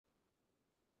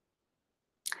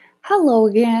Hello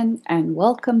again, and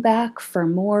welcome back for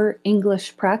more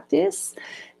English practice.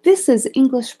 This is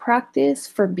English practice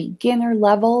for beginner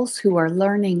levels who are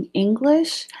learning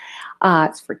English.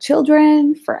 It's for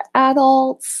children, for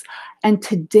adults, and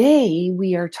today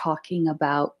we are talking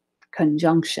about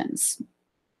conjunctions.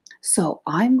 So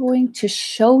I'm going to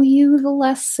show you the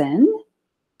lesson.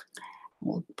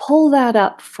 We'll pull that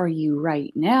up for you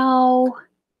right now.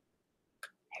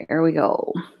 Here we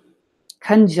go.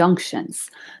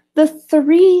 Conjunctions. The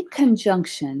three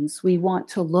conjunctions we want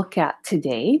to look at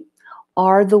today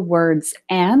are the words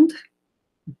and,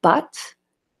 but,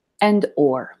 and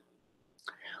or.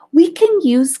 We can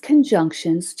use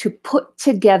conjunctions to put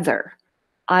together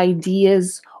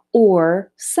ideas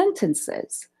or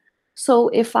sentences. So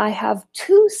if I have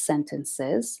two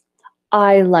sentences,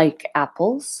 I like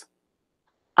apples,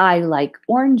 I like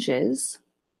oranges,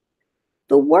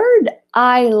 the words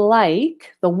I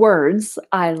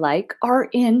like are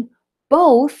in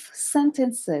both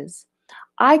sentences.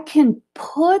 I can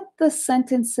put the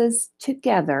sentences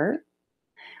together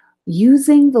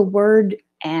using the word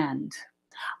and.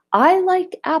 I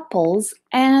like apples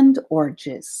and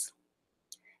oranges.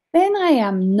 Then I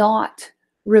am not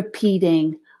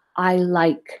repeating I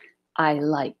like, I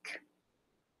like.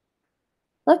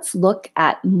 Let's look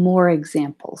at more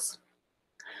examples.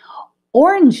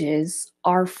 Oranges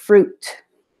are fruit.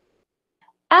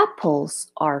 Apples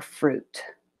are fruit.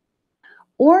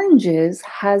 Oranges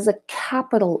has a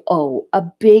capital O, a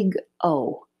big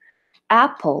O.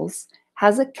 Apples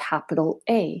has a capital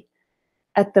A.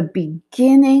 At the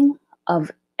beginning of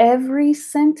every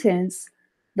sentence,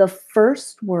 the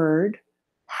first word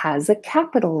has a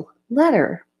capital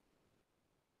letter.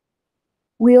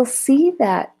 We'll see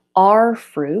that are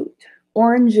fruit,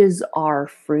 oranges are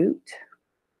fruit.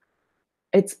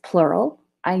 It's plural.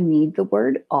 I need the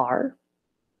word are,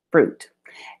 fruit.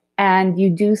 And you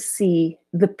do see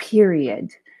the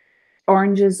period.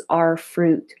 Oranges are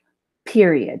fruit,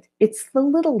 period. It's the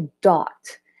little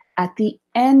dot at the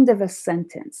end of a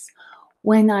sentence.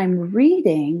 When I'm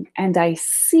reading and I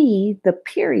see the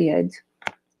period,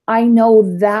 I know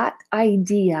that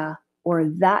idea or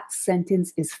that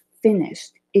sentence is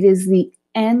finished. It is the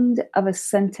end of a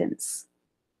sentence.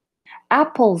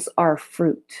 Apples are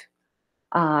fruit.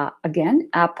 Again,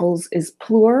 apples is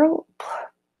plural.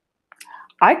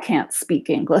 I can't speak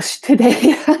English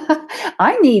today.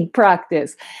 I need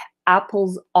practice.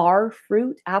 Apples are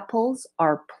fruit. Apples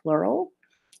are plural.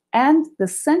 And the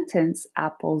sentence,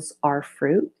 apples are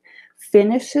fruit,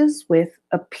 finishes with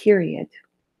a period.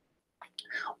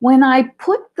 When I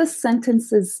put the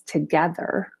sentences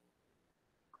together,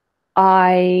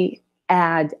 I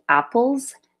add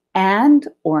apples and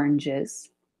oranges,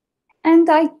 and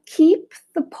I keep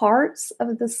the parts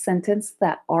of the sentence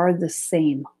that are the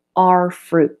same, are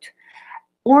fruit.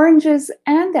 Oranges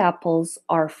and apples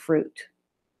are fruit.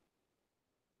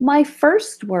 My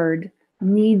first word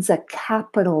needs a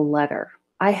capital letter.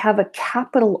 I have a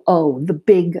capital O, the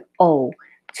big O,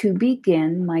 to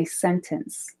begin my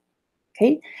sentence.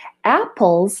 Okay?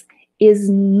 Apples is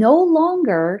no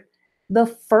longer the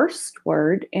first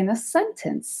word in a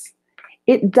sentence.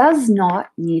 It does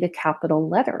not need a capital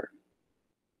letter.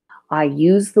 I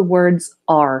use the words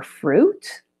are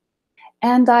fruit,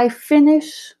 and I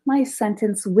finish my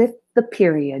sentence with the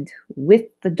period, with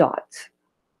the dot.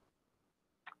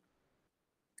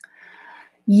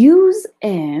 Use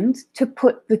and to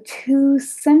put the two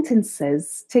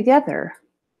sentences together.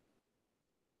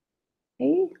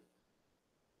 Okay,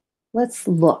 let's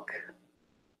look.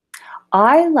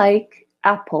 I like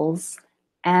apples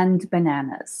and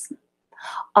bananas.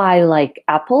 I like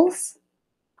apples.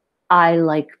 I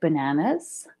like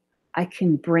bananas. I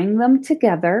can bring them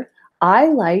together. I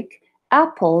like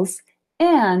apples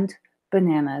and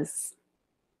bananas.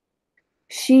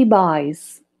 She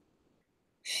buys.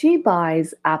 She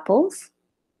buys apples.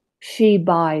 She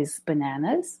buys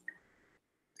bananas.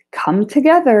 Come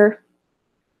together.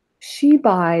 She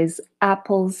buys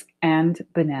apples and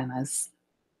bananas.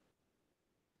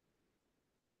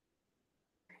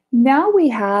 Now we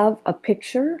have a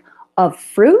picture of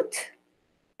fruit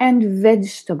and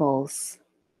vegetables.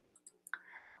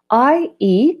 I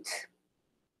eat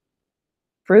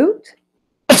fruit.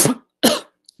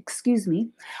 Excuse me.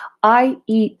 I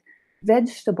eat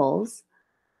vegetables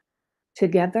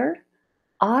together.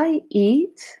 I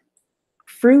eat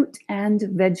fruit and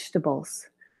vegetables.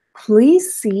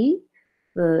 Please see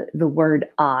the word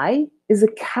I is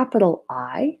a capital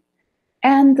I,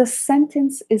 and the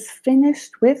sentence is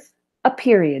finished with a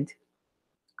period.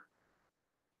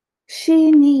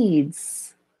 She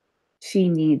needs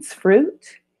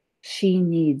fruit. She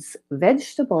needs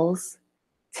vegetables.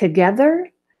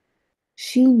 Together,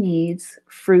 She needs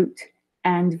fruit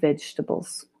and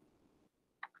vegetables.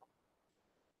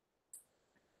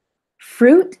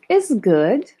 Fruit is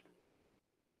good.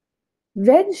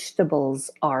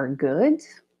 Vegetables are good.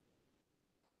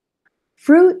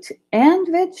 Fruit and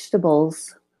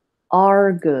vegetables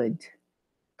are good.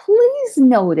 Please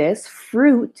notice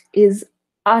fruit is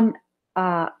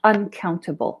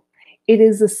uncountable. It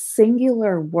is a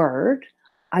singular word.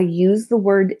 I use the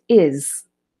word is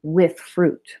with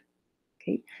fruit.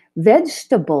 Okay.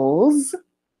 Vegetables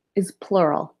is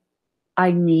plural.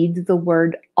 I need the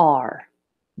word are.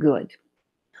 Good.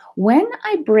 When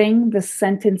I bring the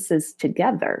sentences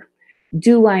together,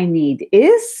 do I need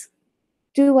is?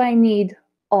 Do I need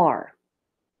are?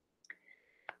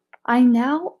 I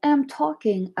now am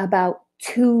talking about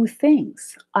two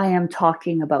things. I am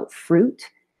talking about fruit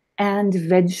and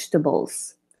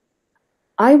vegetables.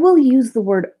 I will use the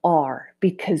word are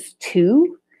because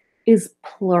two is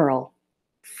plural.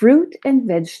 Fruit and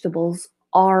vegetables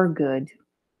are good.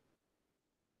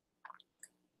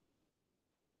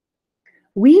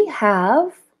 We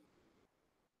have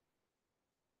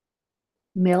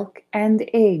milk and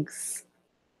eggs.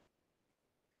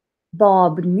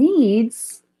 Bob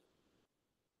needs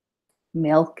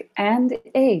milk and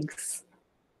eggs.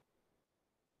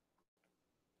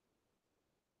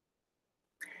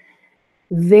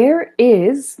 There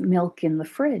is milk in the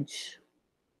fridge.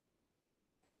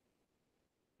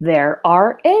 There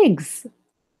are eggs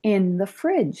in the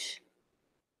fridge.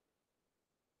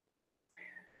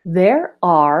 There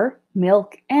are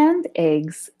milk and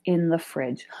eggs in the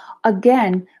fridge.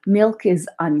 Again, milk is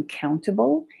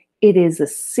uncountable. It is a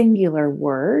singular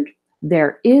word.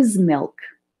 There is milk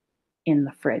in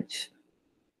the fridge.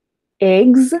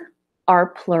 Eggs are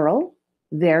plural.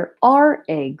 There are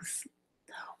eggs.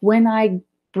 When I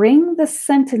bring the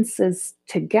sentences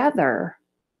together,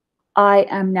 I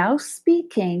am now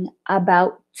speaking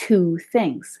about two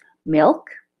things: milk,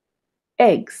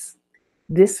 eggs.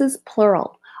 This is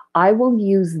plural. I will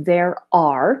use there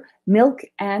are milk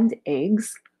and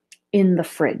eggs in the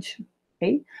fridge.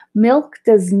 Okay? Milk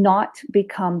does not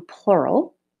become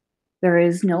plural. There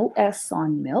is no S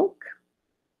on milk,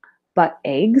 but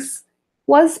eggs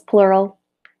was plural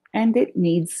and it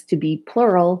needs to be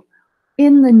plural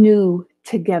in the new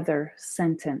together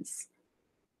sentence.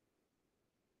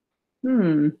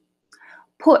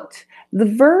 Put. The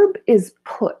verb is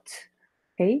put.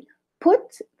 Okay?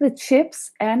 Put the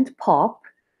chips and pop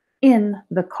in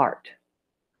the cart.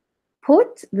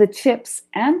 Put the chips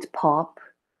and pop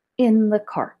in the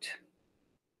cart.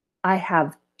 I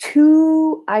have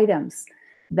two items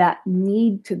that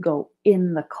need to go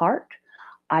in the cart.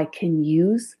 I can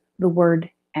use the word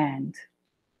and.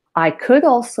 I could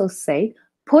also say,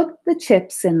 put the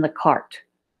chips in the cart.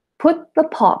 Put the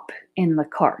pop in the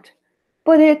cart.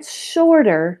 But it's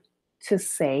shorter to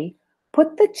say,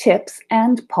 put the chips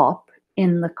and pop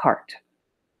in the cart.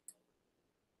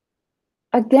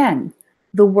 Again,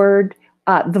 the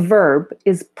verb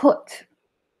is put.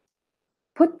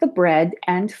 Put the bread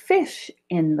and fish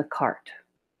in the cart.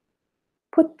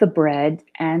 Put the bread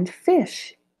and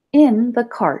fish in the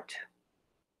cart.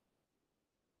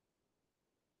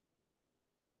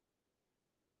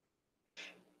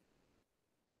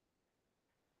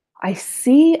 I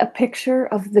see a picture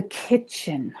of the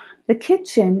kitchen. The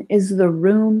kitchen is the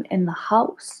room in the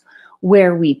house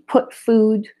where we put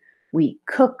food, we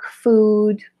cook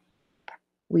food,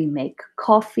 we make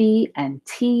coffee and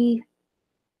tea.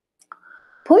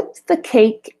 Put the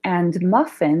cake and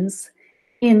muffins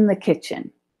in the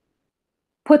kitchen.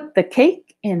 Put the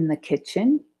cake in the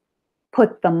kitchen.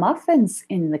 Put the muffins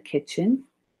in the kitchen.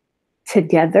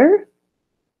 Together,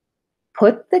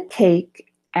 put the cake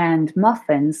and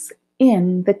muffins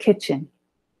in the kitchen.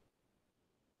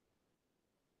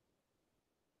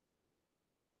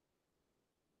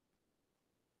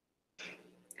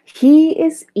 He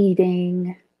is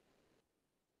eating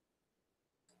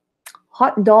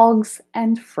hot dogs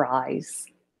and fries.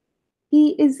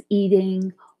 He is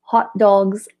eating hot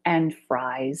dogs and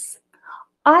fries.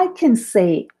 I can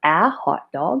say a hot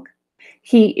dog.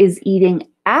 He is eating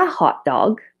a hot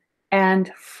dog and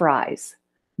fries.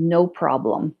 No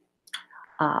problem.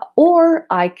 Or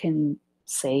I can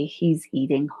say he's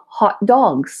eating hot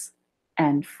dogs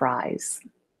and fries.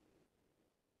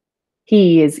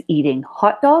 He is eating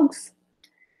hot dogs.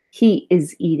 He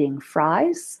is eating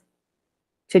fries.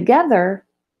 Together,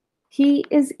 he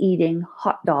is eating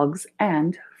hot dogs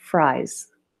and fries.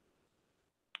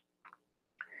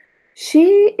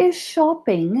 She is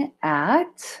shopping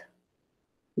at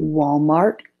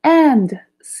Walmart and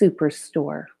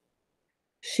Superstore.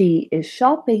 She is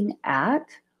shopping at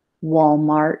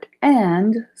Walmart,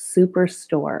 and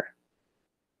Superstore.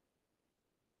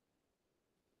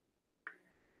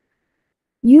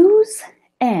 Use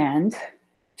and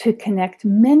to connect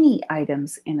many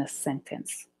items in a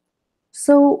sentence.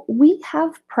 So we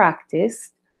have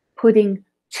practiced putting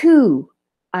two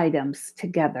items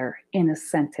together in a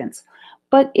sentence.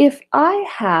 But if I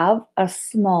have a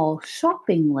small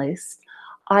shopping list,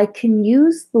 I can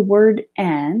use the word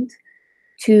and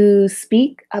to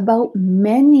speak about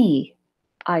many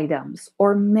items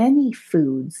or many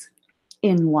foods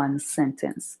in one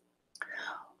sentence.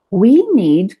 We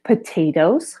need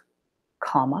potatoes,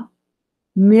 comma,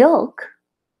 milk,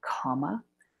 comma,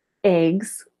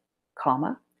 eggs,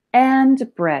 comma,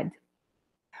 and bread.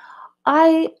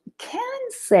 I can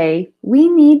say we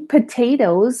need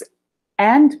potatoes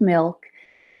and milk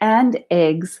and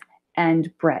eggs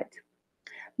and bread.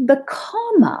 The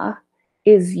comma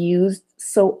is used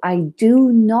so I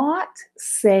do not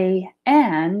say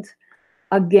and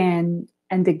again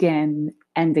and again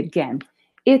and again.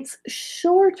 It's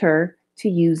shorter to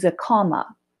use a comma.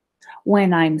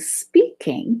 When I'm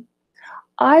speaking,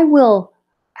 I will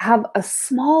have a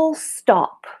small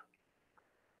stop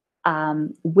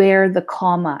where the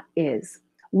comma is.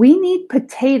 We need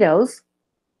potatoes,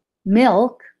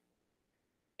 milk,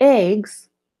 eggs,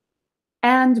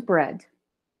 and bread.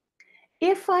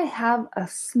 If I have a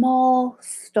small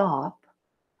stop,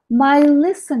 my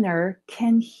listener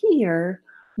can hear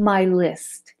my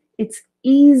list. It's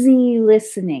easy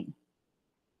listening.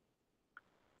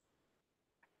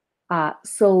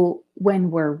 So when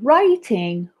we're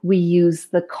writing, we use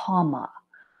the comma.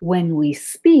 When we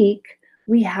speak,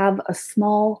 we have a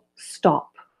small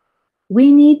stop.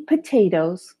 We need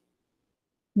potatoes,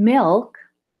 milk,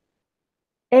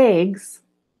 eggs,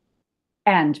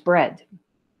 and bread.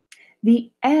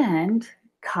 The and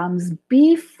comes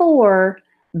before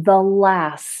the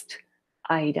last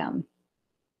item.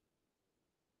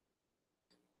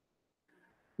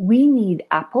 We need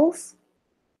apples,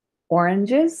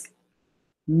 oranges,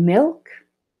 milk,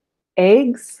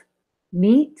 eggs,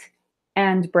 meat,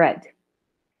 and bread.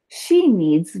 She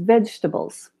needs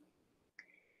vegetables.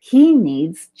 He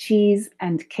needs cheese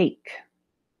and cake.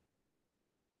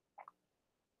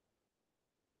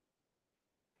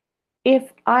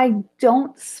 If I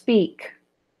don't speak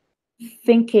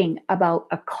thinking about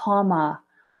a comma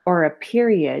or a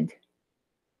period,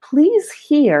 please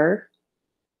hear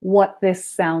what this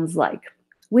sounds like.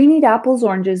 We need apples,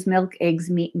 oranges, milk, eggs,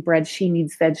 meat, and bread. She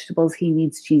needs vegetables. He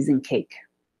needs cheese and cake.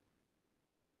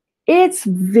 It's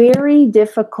very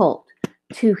difficult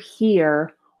to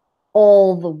hear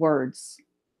all the words.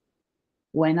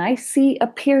 When I see a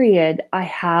period, I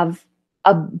have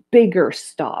a bigger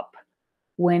stop.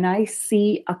 When I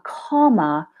see a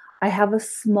comma, I have a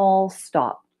small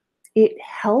stop. It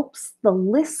helps the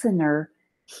listener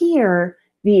hear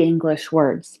the English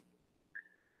words.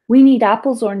 We need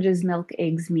apples, oranges, milk,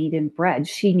 eggs, meat, and bread.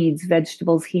 She needs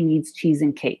vegetables. He needs cheese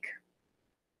and cake.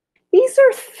 These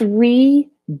are three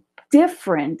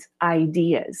different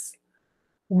ideas.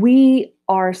 We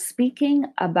are speaking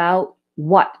about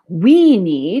what we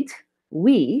need.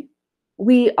 We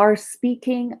are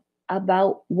speaking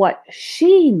about what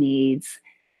she needs.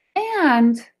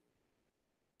 And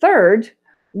third,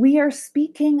 we are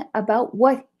speaking about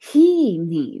what he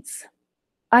needs.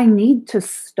 I need to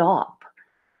stop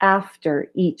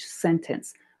after each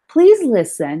sentence. Please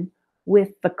listen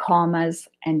with the commas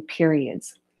and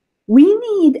periods. We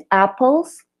need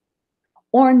apples,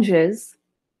 oranges,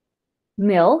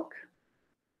 milk,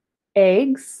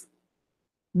 eggs,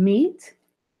 meat,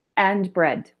 and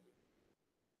bread.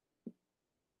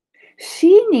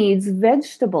 She needs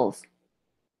vegetables.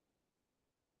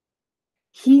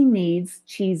 He needs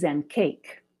cheese and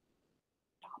cake.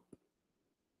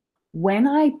 When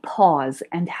I pause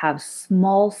and have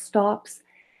small stops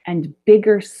and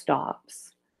bigger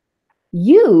stops,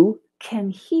 you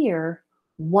can hear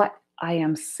what I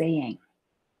am saying.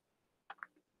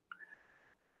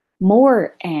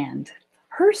 More and.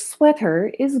 Her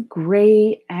sweater is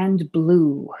gray and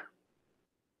blue.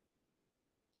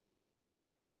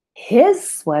 His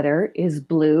sweater is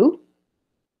blue,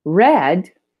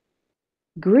 red,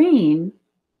 green,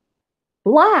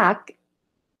 black,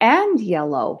 and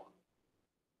yellow.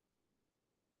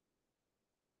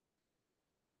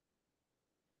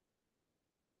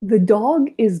 The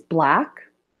dog is black,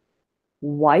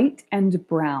 white, and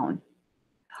brown.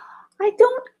 I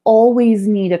don't always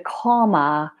need a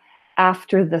comma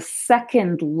after the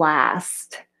second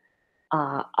last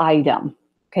item.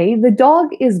 Okay, the dog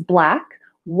is black,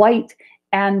 white,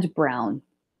 and brown.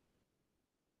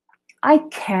 I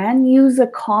can use a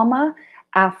comma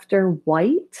after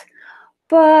white,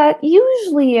 But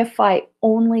usually, if I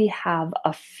only have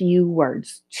a few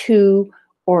words, 2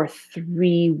 or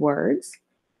 3 words,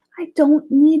 I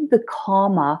don't need the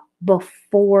comma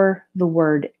before the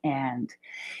word and.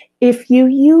 If you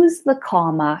use the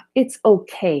comma, it's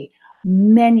okay.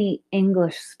 Many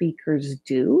English speakers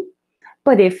do.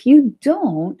 But if you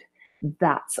don't,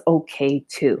 that's okay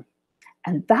too.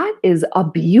 And that is a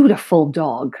beautiful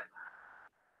dog.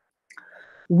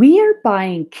 We are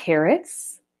buying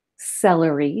carrots,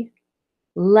 celery,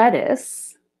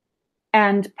 lettuce,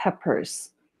 and peppers.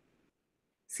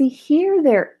 See, here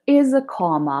there is a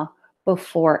comma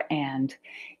before and.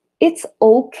 It's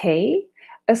okay,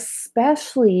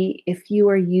 especially if you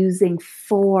are using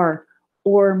 4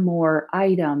 or more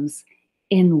items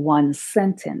in one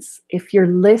sentence. If your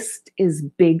list is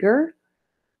bigger,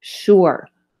 sure,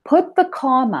 put the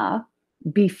comma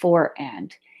before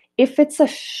and. If it's a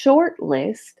short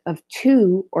list of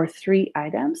 2 or 3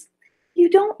 items, you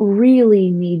don't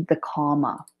really need the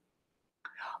comma.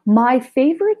 My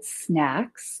favorite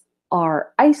snacks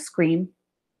are ice cream,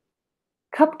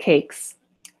 cupcakes,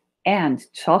 and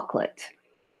chocolate.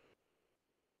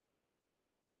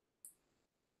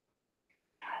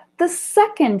 The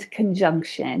second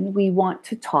conjunction we want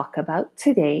to talk about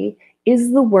today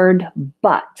is the word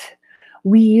but.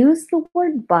 We use the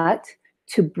word but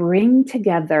to bring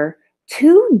together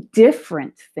 2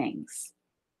 different things.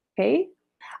 Okay?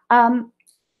 Um,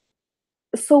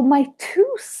 so my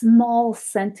 2 small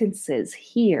sentences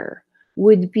here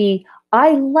would be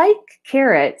I like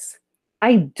carrots,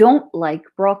 I don't like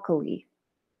broccoli.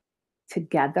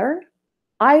 Together,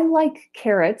 I like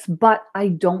carrots, but I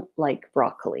don't like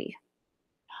broccoli.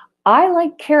 I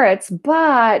like carrots,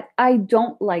 but I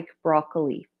don't like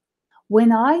broccoli.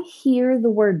 When I hear the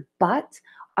word but,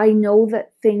 I know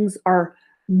that things are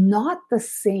not the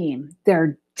same,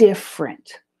 they're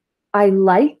different. I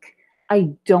like,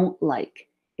 I don't like.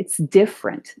 It's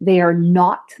different. They are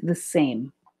not the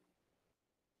same.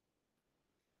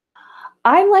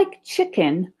 I like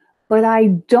chicken, but I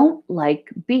don't like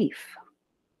beef.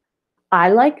 I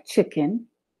like chicken.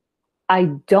 I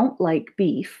don't like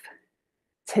beef.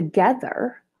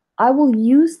 Together, I will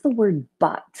use the word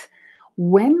but.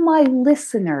 When my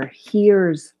listener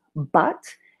hears but,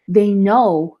 they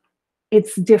know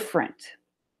it's different.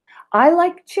 I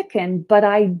like chicken, but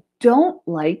I don't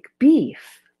like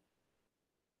beef.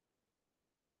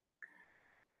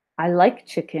 I like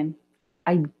chicken.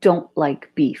 I don't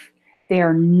like beef. They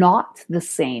are not the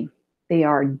same. They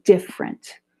are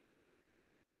different.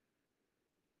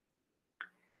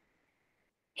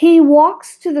 He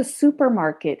walks to the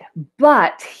supermarket,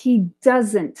 but he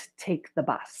doesn't take the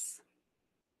bus.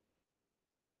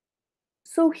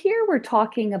 So here we're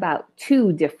talking about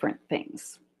 2 different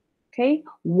things, okay?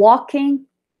 Walking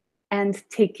and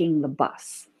taking the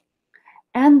bus.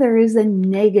 And there is a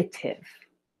negative.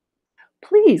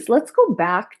 Please, let's go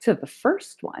back to the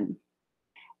first one.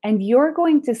 And you're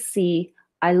going to see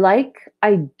I like,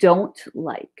 I don't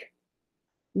like.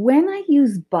 When I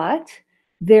use but,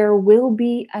 there will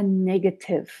be a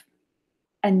negative.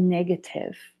 A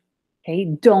negative. Okay,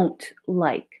 don't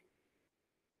like.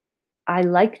 I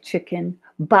like chicken,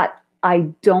 but I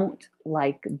don't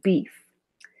like beef.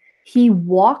 He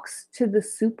walks to the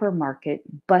supermarket,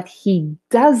 but he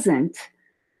doesn't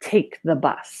take the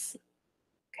bus.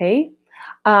 Okay.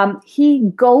 He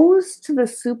goes to the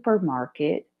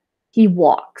supermarket, he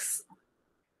walks.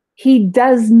 He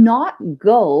does not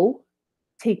go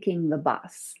taking the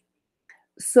bus.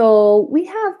 So we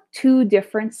have 2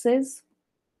 differences.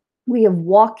 We have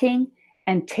walking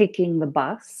and taking the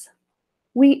bus.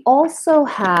 We also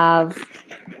have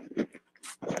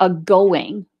a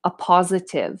going, a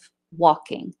positive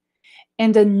walking,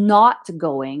 and a not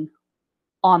going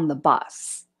on the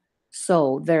bus.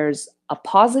 So there's a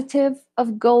positive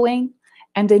of going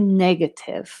and a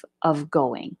negative of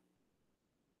going.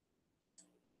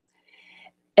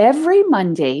 Every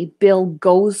Monday, Bill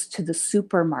goes to the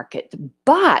supermarket,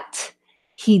 but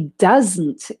he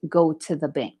doesn't go to the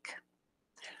bank.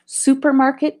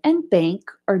 Supermarket and bank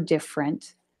are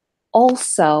different.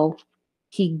 Also,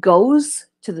 he goes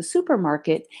to the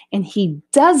supermarket and he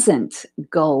doesn't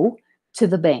go to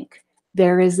the bank.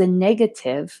 There is a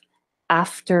negative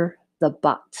after the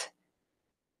but.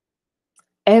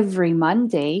 Every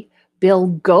Monday, Bill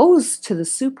goes to the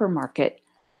supermarket,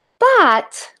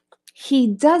 but he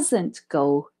doesn't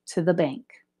go to the bank.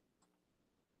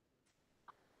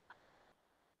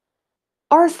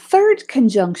 Our third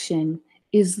conjunction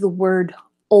is the word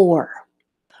or.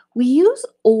 We use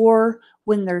or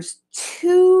when there's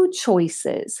 2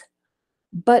 choices,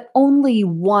 but only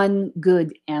one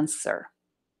good answer.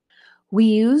 We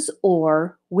use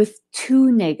or with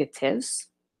two negatives,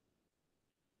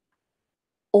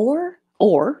 or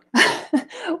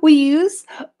we use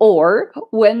or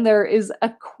when there is a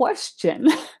question.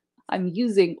 I'm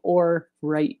using or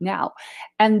right now.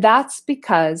 And that's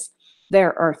because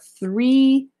there are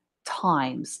 3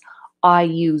 times I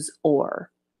use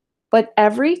or. But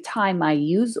every time I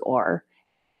use or,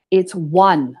 it's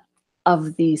one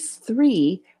of these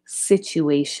 3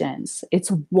 situations. It's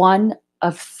one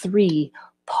of 3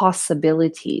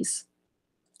 possibilities.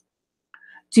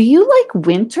 Do you like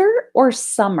winter or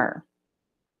summer?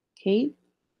 Okay.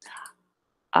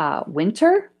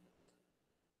 Winter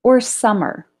or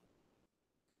summer?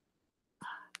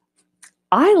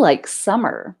 I like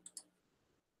summer.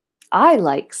 I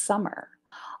like summer.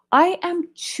 I am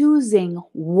choosing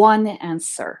one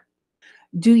answer.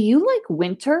 Do you like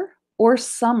winter or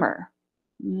summer?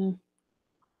 Mm,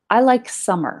 I like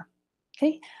summer.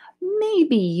 Okay.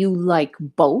 Maybe you like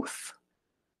both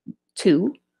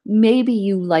too. Maybe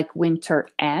you like winter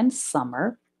and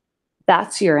summer.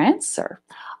 That's your answer.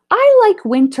 I like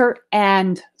winter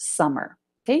and summer.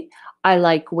 Okay. I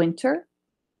like winter.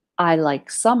 I like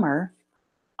summer.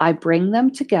 I bring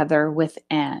them together with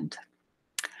and.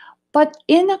 But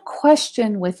in a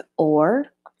question with or,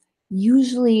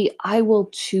 usually I will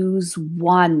choose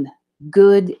one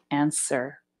good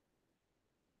answer.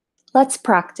 Let's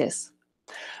practice.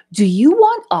 Do you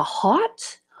want a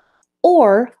hot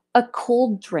or a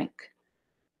cold drink?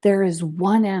 There is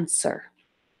one answer.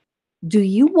 Do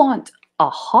you want a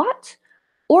hot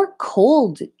or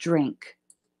cold drink?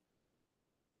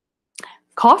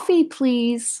 Coffee,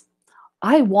 please.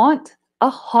 I want a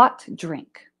hot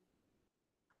drink.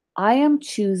 I am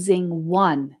choosing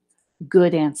one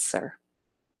good answer.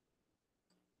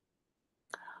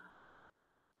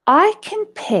 I can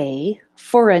pay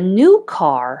for a new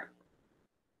car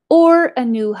or a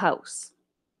new house.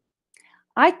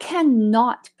 I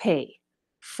cannot pay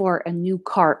for a new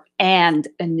car and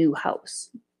a new house.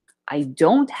 I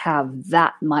don't have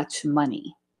that much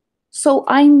money. So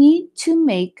I need to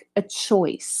make a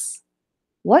choice.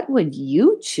 What would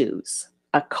you choose?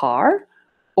 A car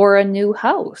or a new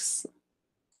house?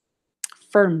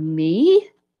 For me,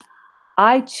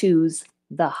 I choose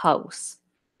the house.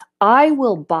 I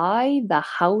will buy the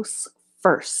house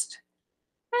first.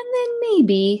 And then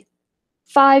maybe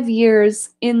 5 years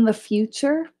in the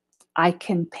future, I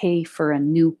can pay for a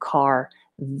new car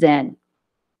then.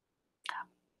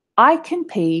 I can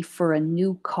pay for a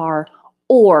new car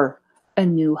or a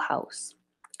new house.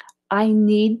 I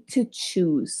need to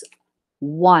choose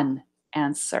one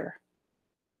answer.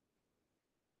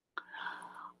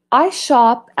 I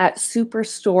shop at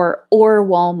Superstore or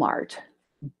Walmart,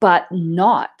 but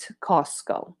not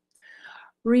Costco.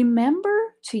 Remember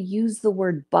to use the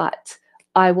word but.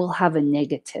 I will have a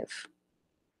negative.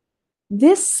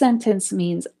 This sentence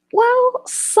means, well,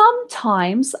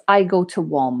 sometimes I go to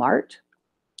Walmart.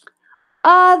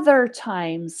 Other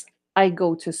times I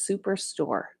go to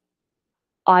Superstore.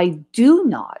 I do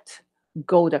not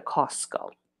go to Costco.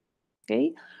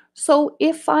 Okay. So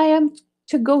if I am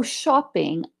to go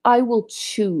shopping, I will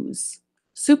choose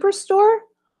Superstore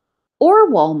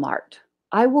or Walmart.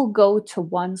 I will go to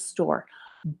one store,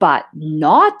 but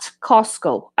not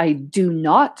Costco. I do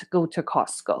not go to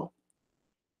Costco.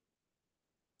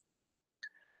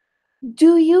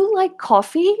 Do you like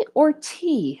coffee or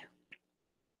tea?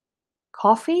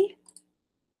 Coffee,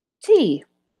 tea.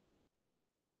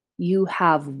 You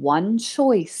have one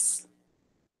choice.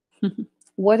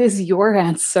 What is your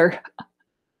answer?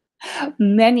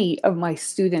 Many of my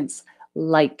students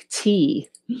like tea.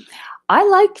 I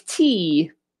like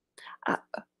tea. Uh,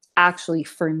 Actually,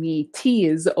 for me, tea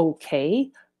is okay,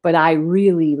 but I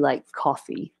really like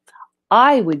coffee.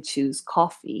 I would choose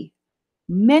coffee.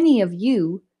 Many of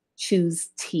you choose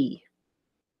tea.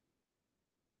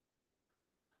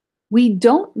 We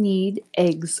don't need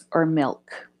eggs or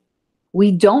milk.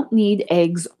 We don't need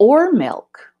eggs or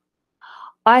milk.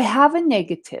 I have a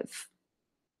negative.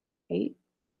 Okay?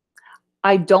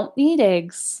 I don't need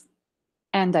eggs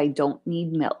and I don't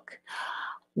need milk.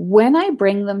 When I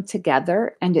bring them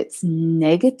together and it's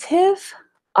negative,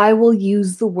 I will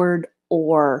use the word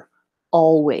or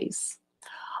always.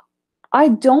 I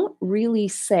don't really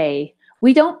say,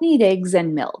 we don't need eggs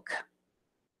and milk.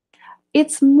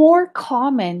 It's more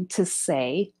common to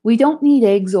say, we don't need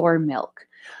eggs or milk.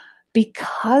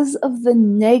 Because of the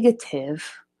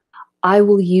negative, I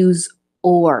will use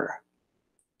or.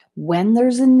 When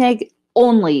there's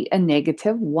only a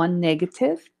negative, one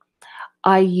negative,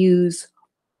 I use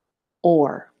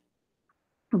or.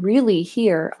 Really,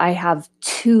 here I have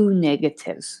two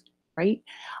negatives, right?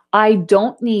 I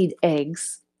don't need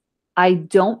eggs I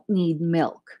don't need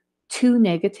milk. Two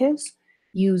negatives,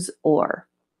 use or.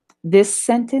 This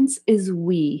sentence is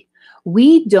we.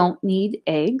 We don't need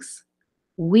eggs.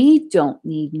 We don't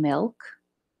need milk.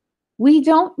 We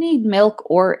don't need milk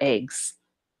or eggs.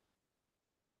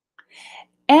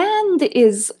 And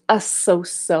is a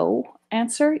so-so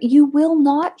answer. You will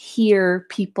not hear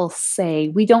people say,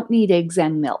 we don't need eggs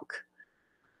and milk.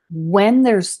 When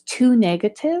there's two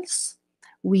negatives,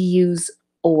 we use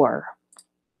or.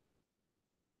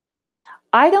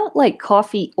 I don't like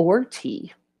coffee or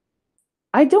tea.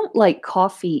 I don't like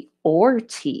coffee or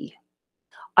tea.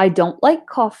 I don't like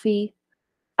coffee.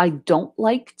 I don't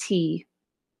like tea.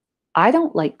 I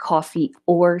don't like coffee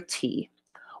or tea.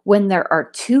 When there are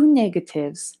two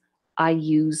negatives, I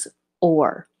use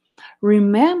or.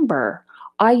 Remember,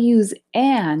 I use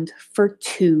and for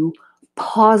two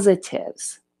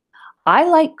positives. I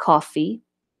like coffee.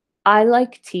 I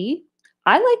like tea.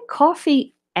 I like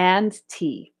coffee and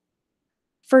tea.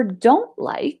 For don't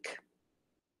like,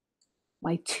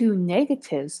 my two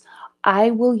negatives,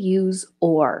 I will use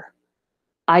or.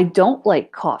 I don't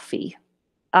like coffee.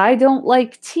 I don't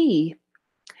like tea.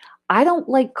 I don't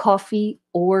like coffee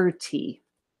or tea.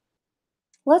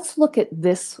 Let's look at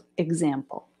this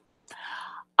example.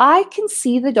 I can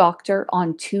see the doctor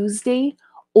on Tuesday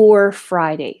or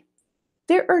Friday.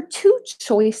 There are two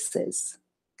choices.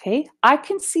 Okay. I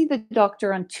can see the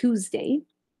doctor on Tuesday.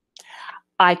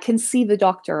 I can see the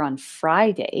doctor on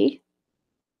Friday.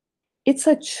 It's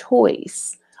a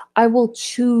choice. I will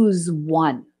choose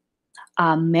one.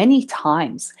 Many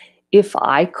times, if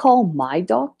I call my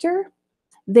doctor,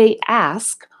 they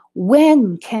ask,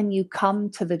 when can you come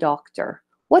to the doctor?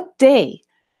 What day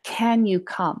can you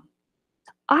come?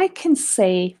 I can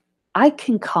say, I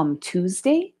can come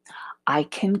Tuesday. I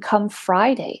can come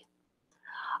Friday.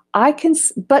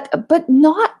 But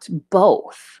not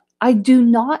both. I do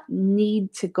not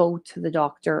need to go to the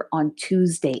doctor on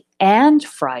Tuesday and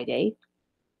Friday.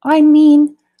 I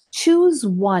mean, choose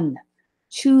one.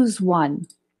 Choose one.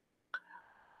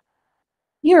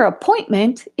 Your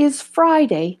appointment is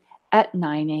Friday at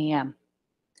 9 a.m.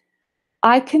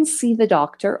 I can see the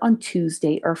doctor on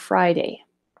Tuesday or Friday.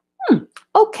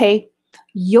 Okay,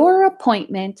 your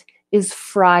appointment is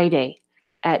Friday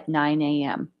at 9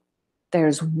 a.m.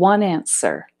 There's one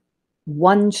answer,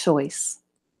 one choice.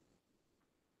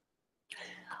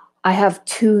 I have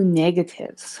two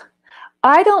negatives.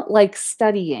 I don't like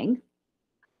studying.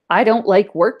 I don't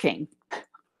like working.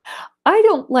 I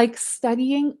don't like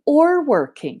studying or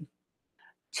working.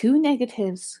 Two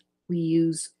negatives, we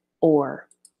use or.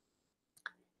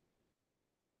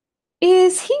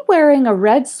 Is he wearing a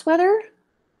red sweater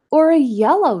or a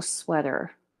yellow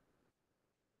sweater?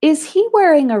 Is he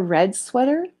wearing a red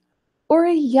sweater or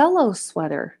a yellow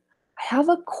sweater? I have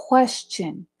a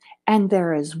question and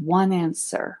there is one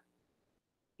answer.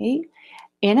 Okay?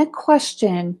 In a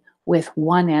question with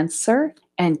one answer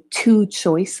and two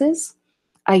choices,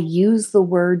 I use the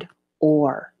word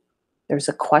or. There's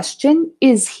a question,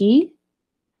 is he?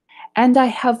 And I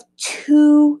have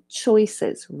two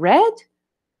choices, red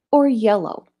or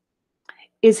yellow.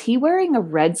 Is he wearing a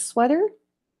red sweater?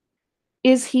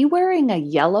 Is he wearing a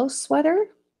yellow sweater?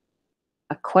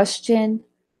 A question,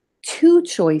 two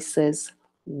choices,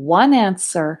 one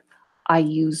answer. I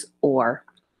use or.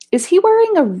 Is he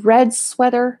wearing a red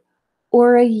sweater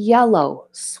or a yellow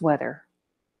sweater?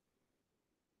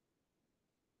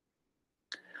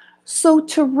 So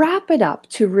to wrap it up,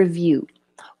 to review,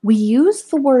 we use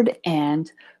the word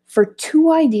and for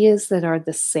two ideas that are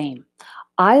the same.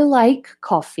 I like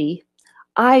coffee.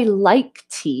 I like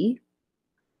tea.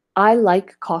 I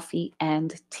like coffee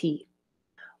and tea.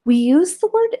 We use the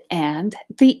word and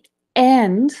at the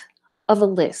end of a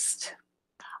list.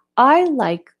 I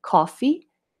like coffee,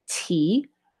 tea,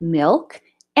 milk,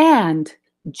 and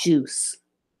juice.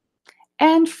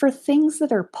 And for things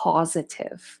that are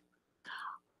positive,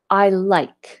 I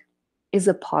like is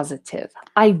a positive.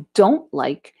 I don't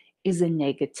like is a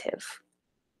negative.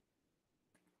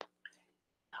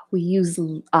 We use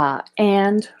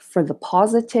and for the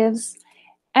positives.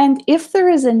 And if there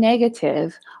is a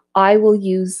negative, I will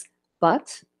use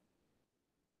but,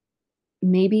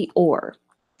 maybe or.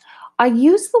 I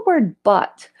use the word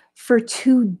but for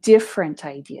two different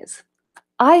ideas.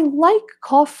 I like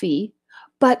coffee,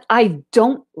 but I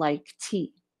don't like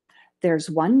tea. There's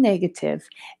one negative,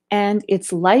 and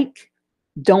it's like,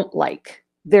 don't like.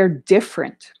 They're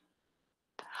different.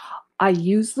 I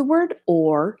use the word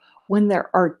or when there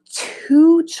are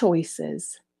two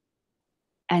choices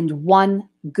and one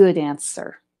good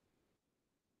answer.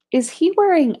 Is he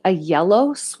wearing a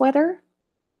yellow sweater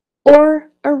or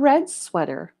a red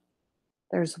sweater?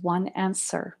 There's one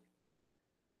answer.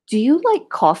 Do you like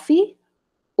coffee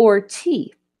or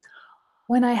tea?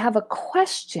 When I have a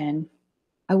question,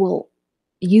 I will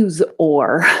use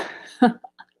or.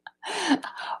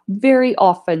 Very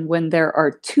often, when there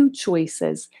are two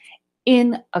choices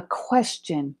in a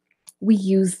question, we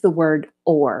use the word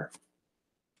or.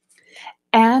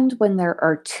 And when there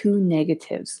are two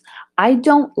negatives, I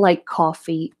don't like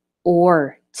coffee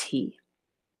or tea.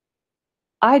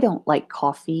 I don't like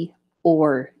coffee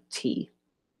or tea.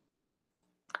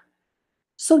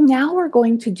 So now we're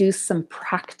going to do some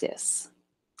practice.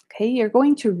 Okay, you're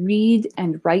going to read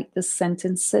and write the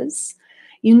sentences.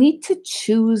 You need to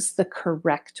choose the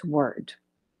correct word.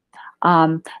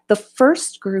 The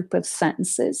first group of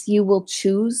sentences, you will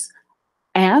choose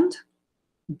and,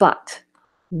 but.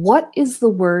 What is the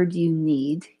word you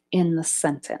need in the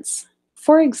sentence?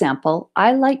 For example,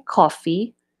 I like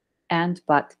coffee and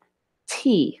but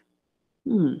tea.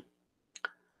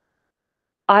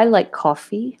 I like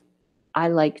coffee. I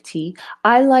like tea.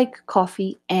 I like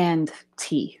coffee and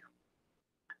tea.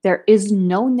 There is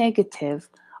no negative.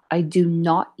 I do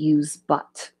not use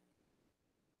but.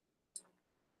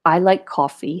 I like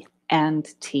coffee and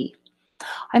tea.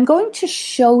 I'm going to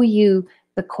show you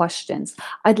the questions.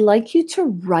 I'd like you to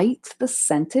write the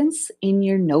sentence in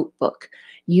your notebook.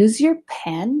 Use your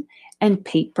pen and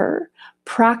paper.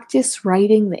 Practice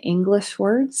writing the English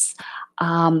words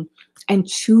and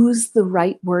choose the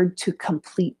right word to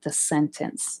complete the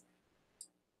sentence.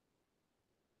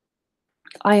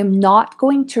 I am not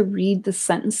going to read the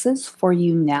sentences for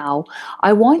you now.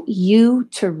 I want you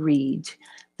to read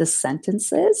the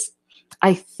sentences.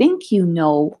 I think you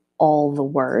know all the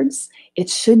words. It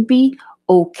should be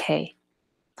okay.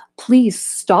 Please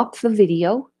stop the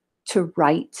video to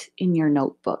write in your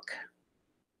notebook.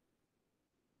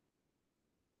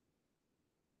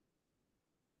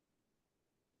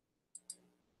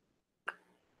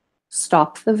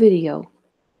 Stop the video.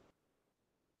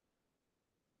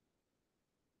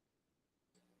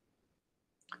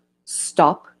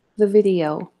 Stop the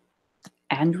video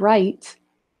and write.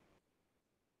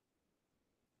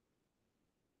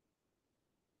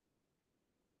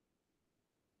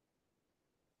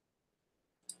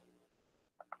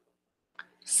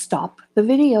 Stop the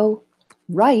video.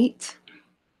 Write.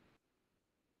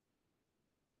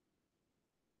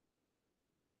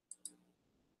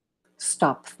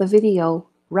 Stop the video.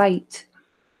 Write.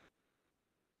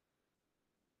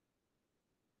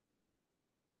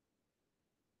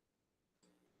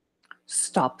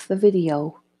 Stop the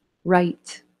video.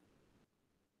 Write.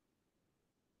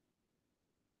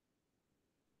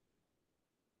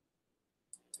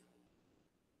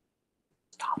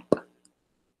 Stop.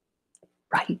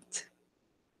 Write.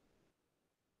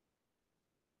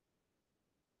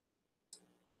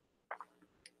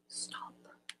 Stop.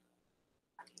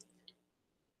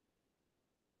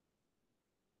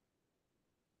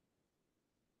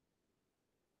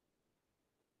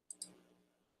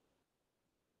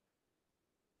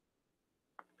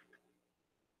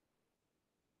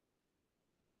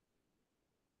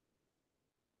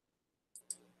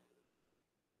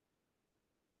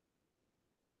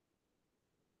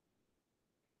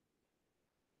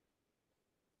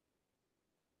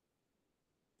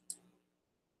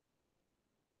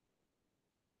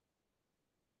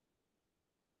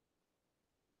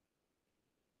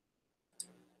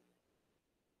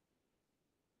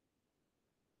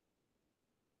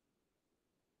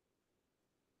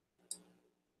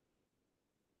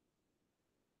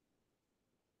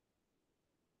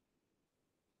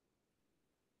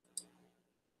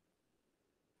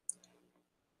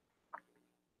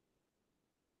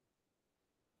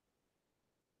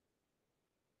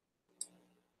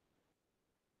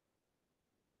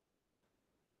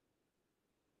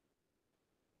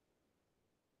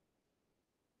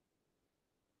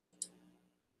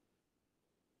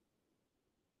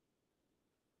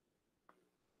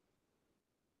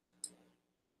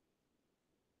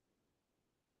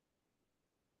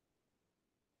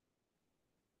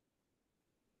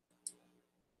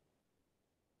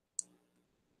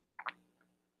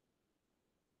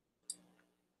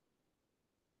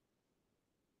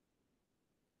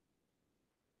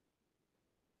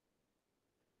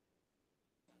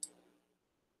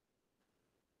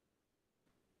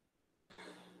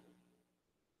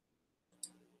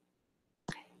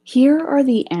 Here are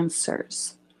the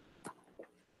answers.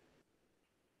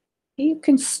 You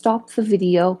can stop the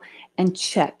video and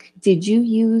check. Did you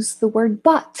use the word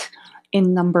but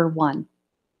in number 1?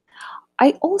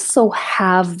 I also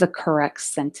have the correct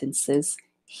sentences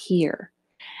here.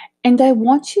 And I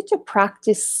want you to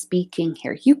practice speaking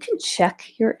here. You can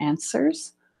check your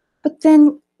answers, but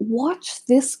then watch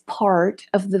this part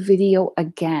of the video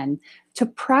again to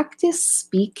practice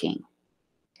speaking.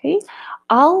 Okay,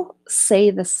 I'll say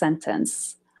the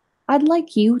sentence. I'd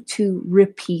like you to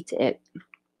repeat it.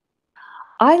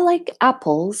 I like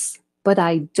apples, but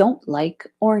I don't like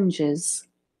oranges.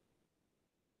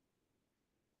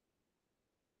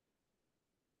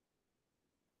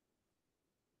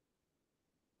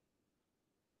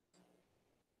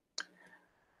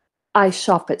 I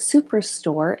shop at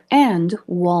Superstore and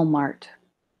Walmart.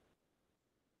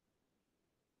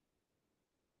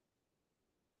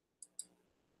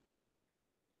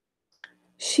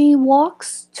 She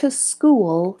walks to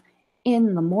school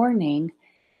in the morning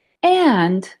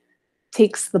and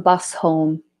takes the bus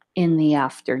home in the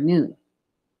afternoon.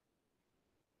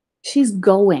 She's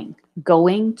going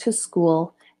to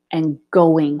school and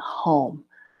going home.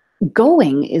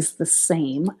 Going is the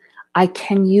same. I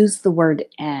can use the word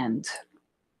and.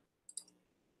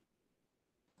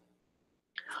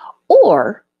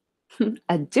 Or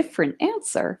a different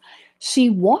answer. She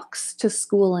walks to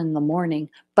school in the morning,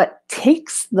 but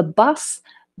takes the bus.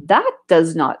 That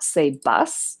does not say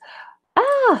bus.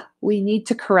 We need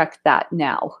to correct that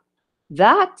now.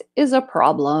 That is a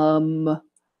problem.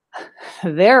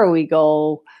 There we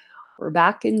go. We're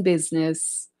back in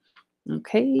business.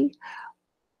 Okay.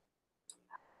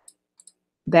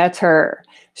 Better.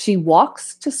 She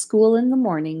walks to school in the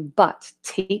morning, but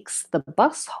takes the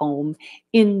bus home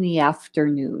in the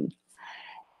afternoon.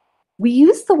 We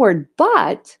use the word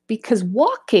but because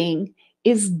walking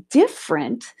is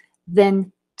different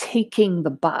than taking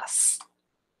the bus.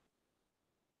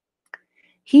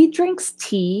 He drinks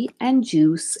tea and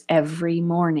juice every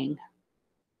morning.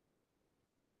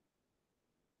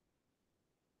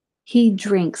 He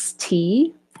drinks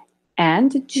tea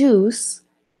and juice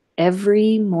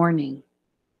every morning.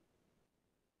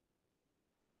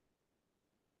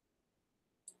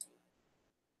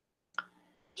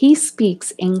 He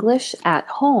speaks English at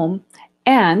home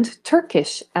and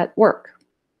Turkish at work.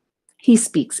 He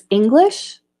speaks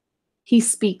English. He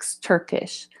speaks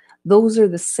Turkish. Those are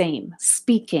the same,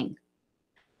 speaking.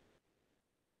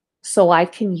 So I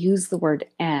can use the word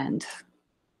and.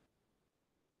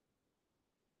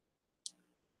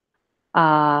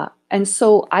 And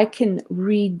so I can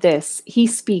read this. He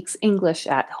speaks English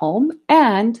at home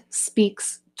and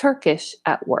speaks Turkish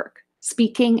at work.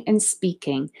 Speaking and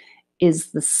speaking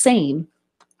is the same.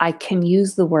 I can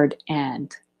use the word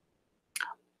and.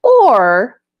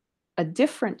 Or a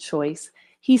different choice,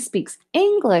 he speaks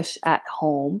English at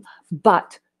home,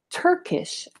 but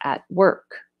Turkish at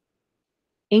work.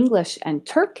 English and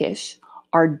Turkish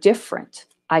are different.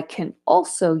 I can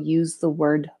also use the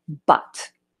word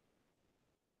but.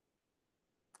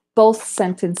 Both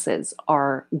sentences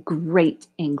are great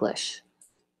English.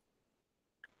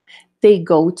 They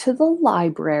go to the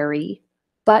library,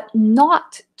 but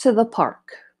not to the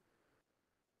park.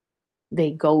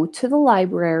 They go to the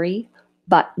library,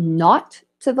 but not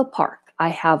to the park. I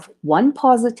have one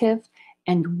positive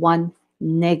and one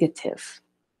negative.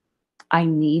 I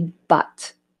need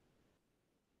but.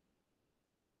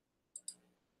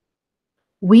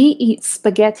 We eat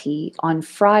spaghetti on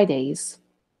Fridays,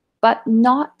 but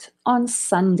not on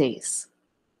Sundays.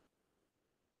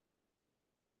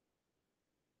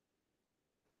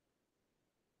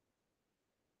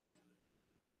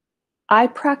 I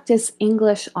practice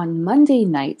English on Monday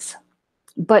nights,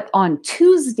 but on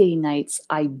Tuesday nights,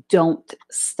 I don't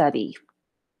study.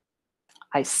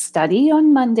 I study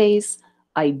on Mondays.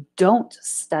 I don't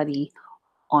study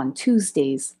on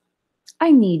Tuesdays.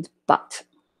 I need but.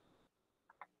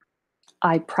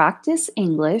 I practice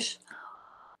English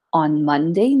on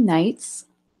Monday nights,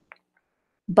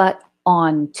 but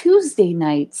on Tuesday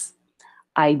nights,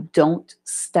 I don't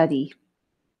study.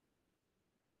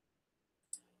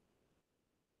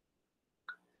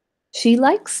 She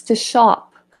likes to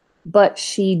shop, but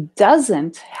she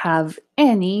doesn't have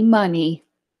any money.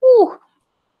 Ooh.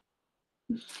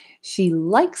 She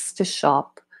likes to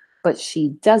shop, but she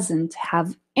doesn't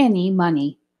have any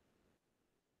money.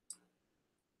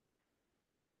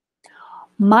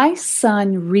 My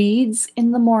son reads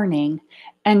in the morning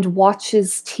and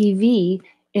watches TV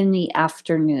in the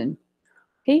afternoon.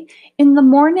 Okay? In the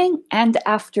morning and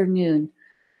afternoon,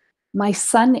 my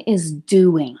son is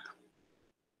doing.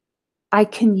 I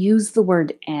can use the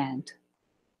word and.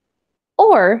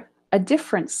 Or a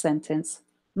different sentence.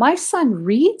 My son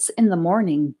reads in the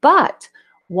morning, but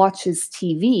watches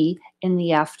TV in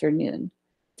the afternoon.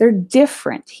 They're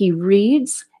different. He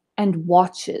reads and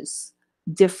watches.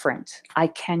 Different. I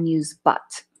can use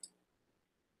but.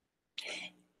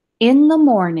 In the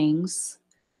mornings,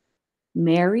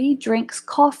 Mary drinks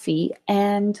coffee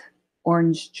and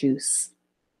orange juice.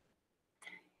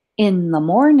 In the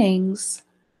mornings,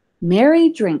 Mary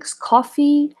drinks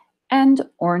coffee and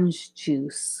orange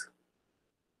juice.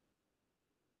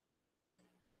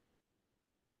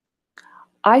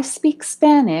 I speak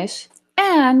Spanish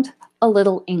and a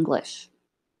little English.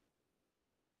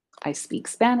 I speak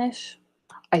Spanish.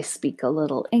 I speak a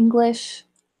little English.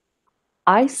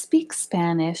 I speak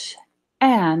Spanish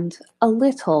and a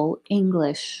little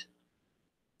English.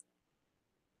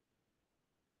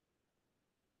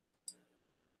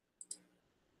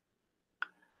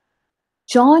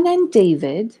 John and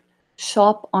David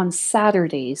shop on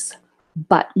Saturdays,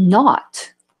 but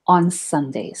not on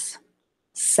Sundays.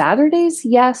 Saturdays,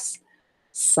 yes.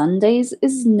 Sundays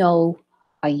is no.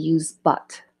 I use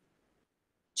but.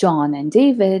 John and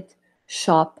David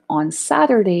shop on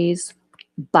Saturdays,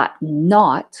 but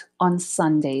not on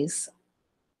Sundays.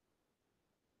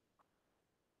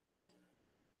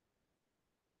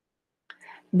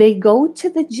 They go to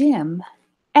the gym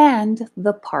and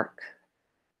the park.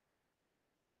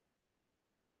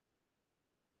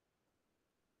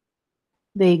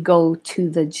 They go to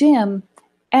the gym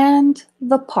and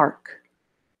the park.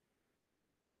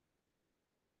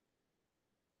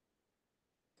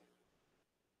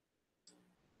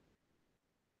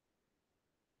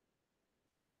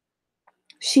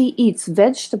 She eats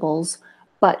vegetables,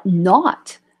 but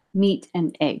not meat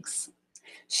and eggs.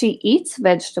 She eats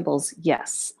vegetables,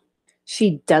 yes.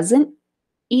 She doesn't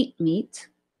eat meat.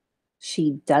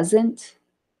 She doesn't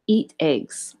eat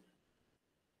eggs.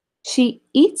 She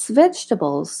eats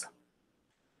vegetables,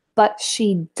 but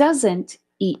she doesn't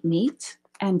eat meat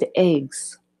and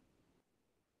eggs.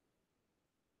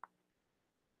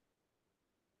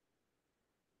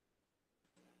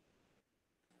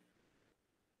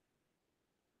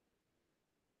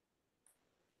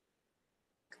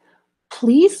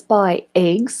 Please buy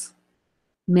eggs,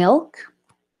 milk,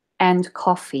 and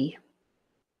coffee.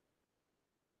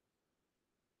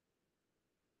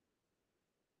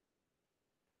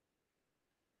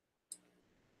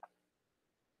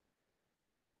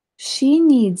 She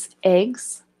needs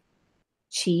eggs,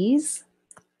 cheese,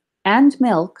 and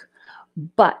milk,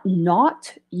 but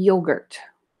not yogurt.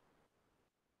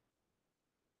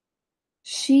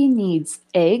 She needs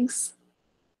eggs,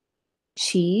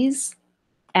 cheese,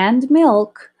 and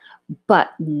milk,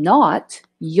 but not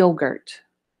yogurt.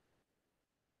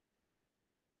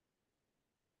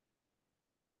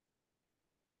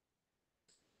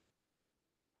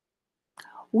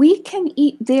 We can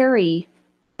eat dairy,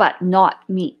 but not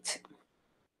meat.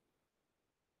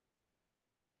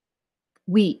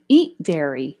 We eat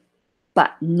dairy,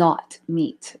 but not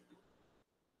meat.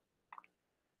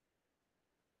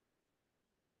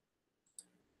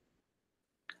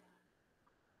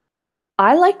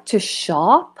 I like to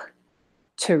shop,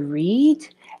 to read,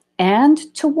 and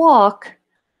to walk,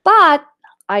 but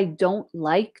I don't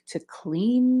like to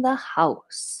clean the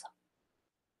house.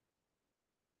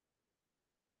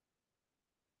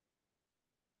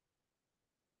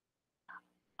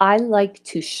 I like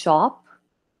to shop,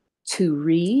 to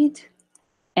read,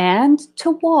 and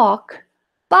to walk,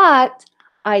 but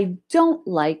I don't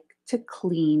like to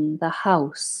clean the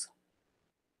house.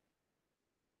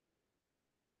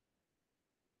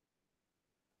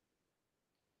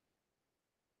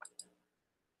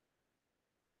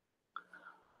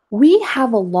 We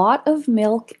have a lot of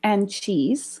milk and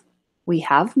cheese. We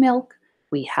have milk,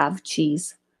 we have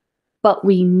cheese, but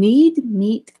we need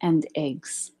meat and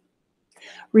eggs.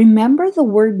 Remember, the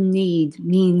word need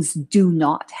means do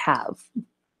not have.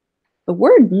 The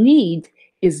word need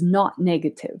is not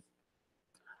negative,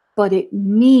 but it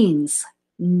means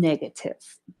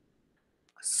negative.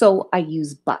 So I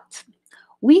use but.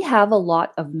 We have a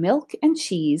lot of milk and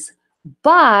cheese,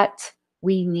 but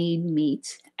we need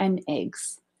meat and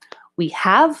eggs. We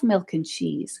have milk and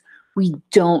cheese. We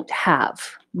don't have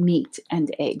meat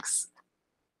and eggs.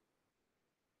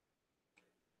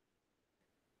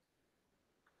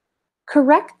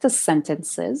 Correct the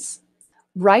sentences.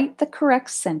 Write the correct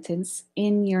sentence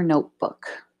in your notebook.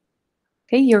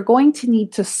 Okay, you're going to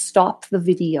need to stop the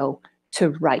video to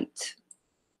write.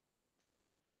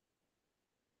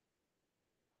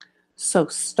 So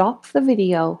stop the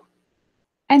video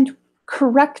and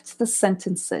correct the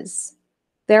sentences.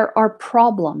 There are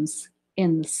problems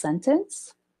in the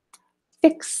sentence.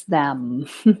 Fix them.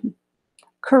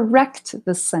 Correct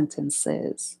the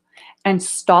sentences and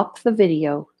stop the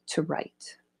video to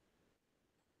write.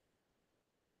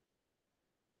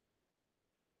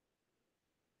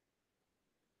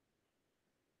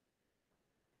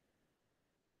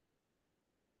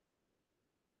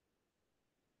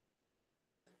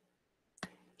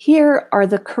 Here are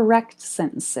the correct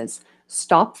sentences.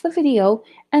 Stop the video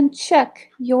and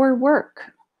check your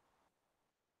work.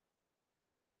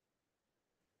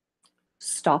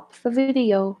 Stop the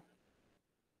video.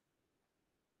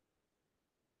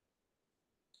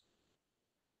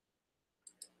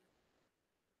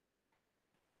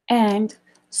 And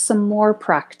some more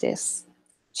practice.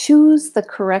 Choose the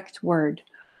correct word.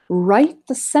 Write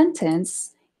the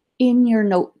sentence in your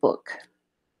notebook.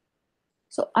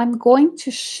 So I'm going to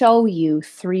show you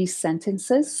 3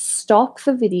 sentences. Stop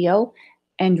the video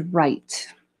and write.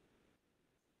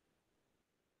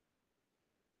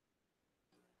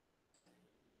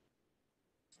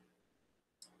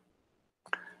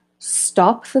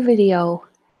 Stop the video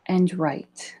and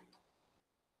write.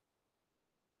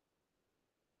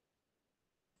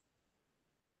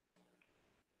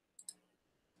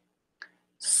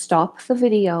 Stop the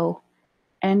video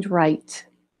and write.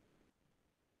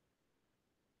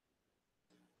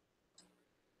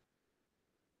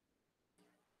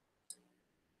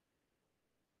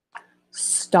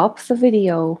 Stop the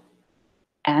video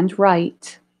and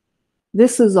write.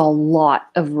 This is a lot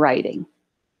of writing.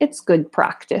 It's good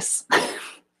practice.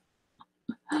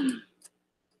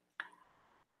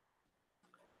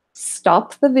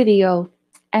 Stop the video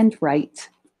and write.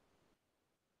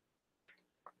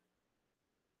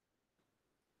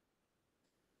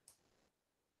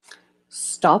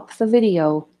 Stop the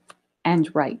video and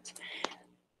write.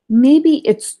 Maybe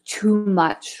it's too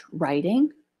much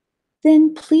writing,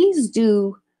 then please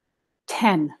do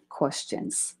 10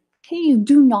 questions. Okay, you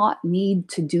do not need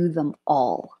to do them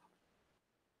all.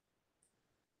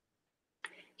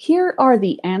 Here are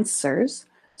the answers.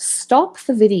 Stop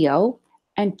the video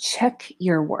and check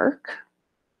your work.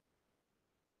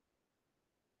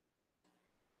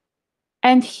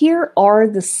 And here are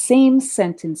the same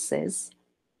sentences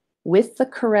with the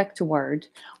correct word.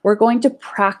 We're going to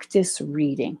practice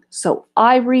reading. So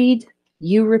I read,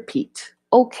 you repeat.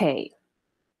 Okay.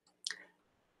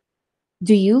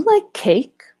 Do you like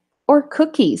cake or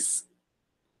cookies?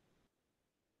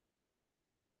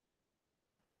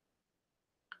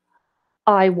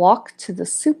 I walk to the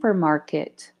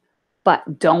supermarket,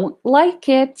 but don't like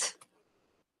it.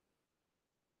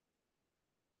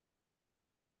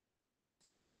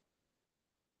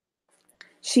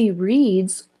 She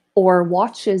reads or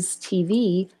watches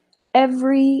TV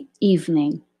every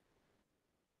evening.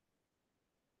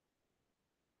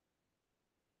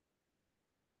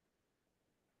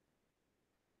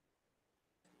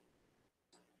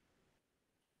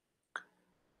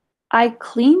 I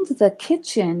cleaned the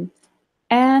kitchen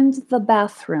and the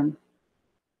bathroom.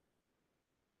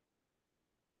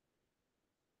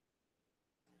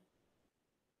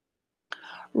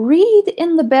 Read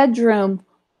in the bedroom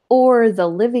or the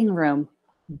living room,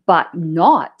 but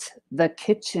not the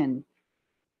kitchen.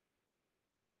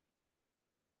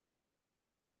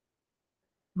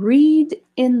 Read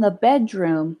in the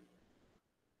bedroom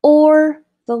or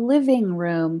the living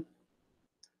room,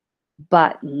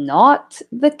 but not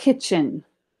the kitchen.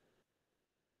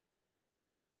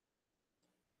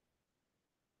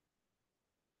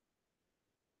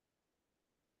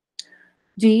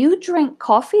 Do you drink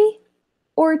coffee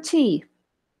or tea?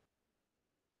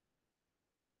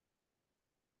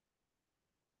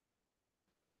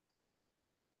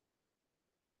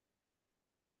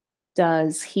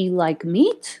 Does he like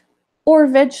meat or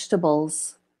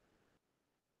vegetables?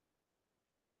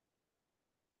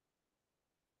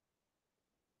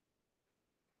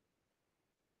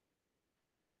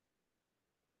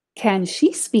 Can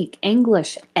she speak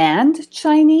English and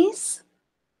Chinese?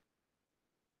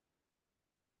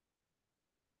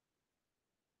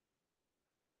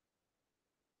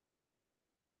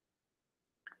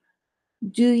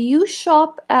 Do you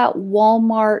shop at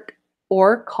Walmart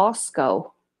or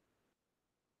Costco?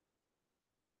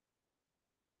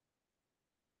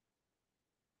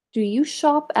 Do you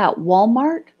shop at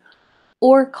Walmart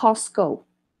or Costco?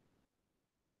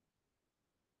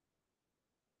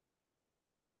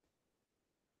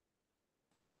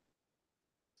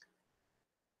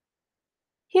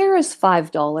 Here is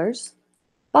 $5.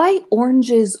 Buy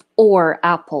oranges or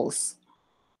apples.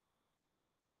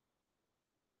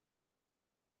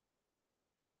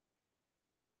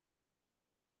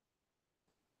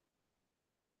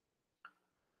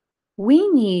 We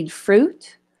need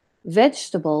fruit,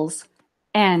 vegetables,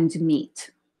 and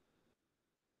meat.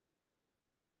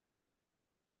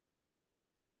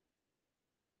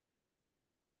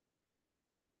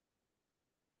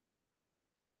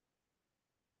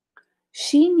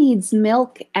 She needs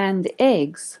milk and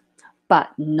eggs,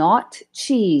 but not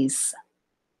cheese.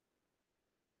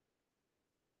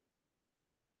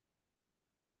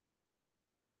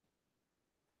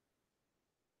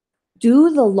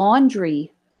 Do the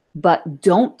laundry, but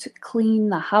don't clean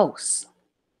the house.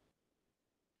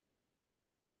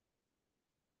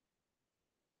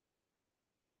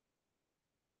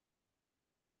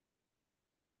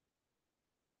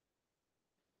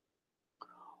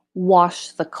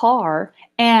 Wash the car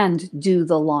and do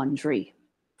the laundry.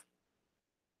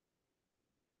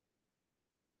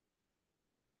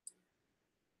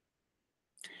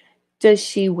 Does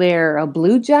she wear a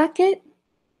blue jacket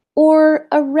or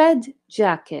a red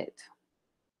jacket?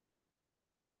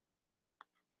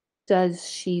 Does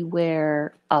she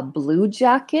wear a blue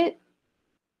jacket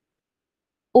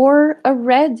or a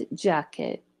red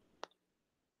jacket?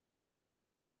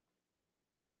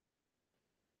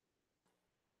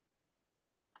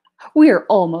 We're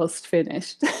almost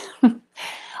finished.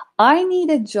 I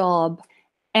need a job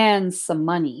and some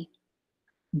money,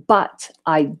 but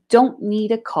I don't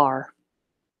need a car.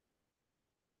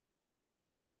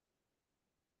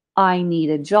 I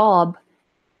need a job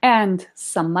and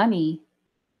some money,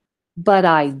 but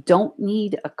I don't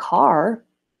need a car.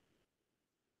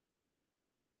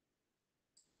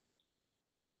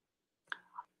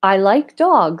 I like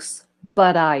dogs,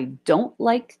 but I don't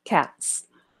like cats.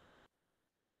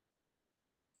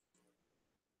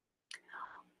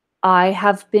 I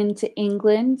have been to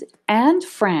England and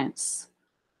France,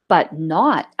 but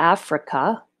not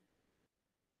Africa.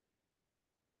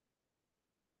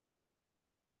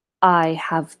 I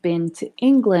have been to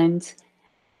England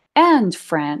and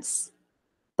France,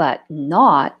 but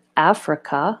not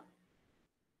Africa.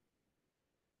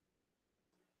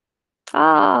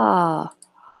 Ah,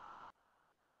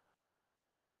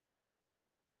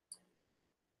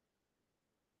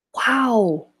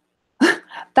 wow.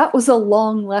 That was a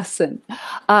long lesson.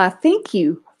 Thank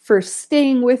you for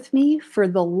staying with me for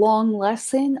the long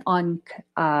lesson on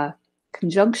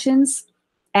conjunctions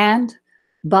and,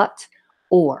 but,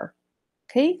 or.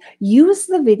 Okay, use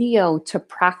the video to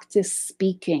practice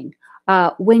speaking.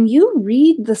 When you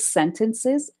read the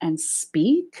sentences and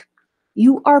speak,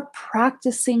 you are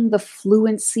practicing the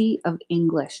fluency of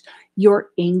English.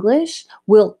 Your English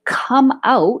will come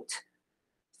out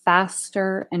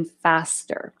faster and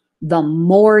faster the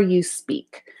more you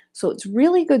speak. So it's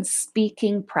really good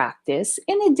speaking practice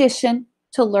in addition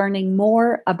to learning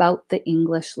more about the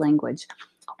English language.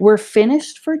 We're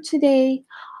finished for today.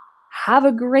 Have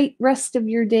a great rest of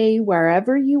your day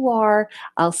wherever you are.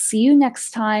 I'll see you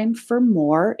next time for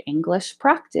more English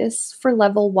practice for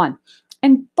level 1.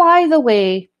 And by the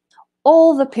way,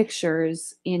 all the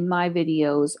pictures in my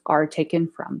videos are taken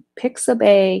from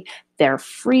Pixabay. They're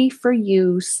free for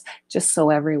use, just so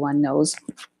everyone knows.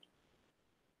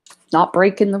 Not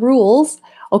breaking the rules.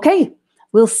 Okay,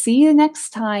 we'll see you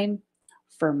next time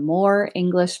for more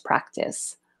English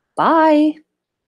practice. Bye.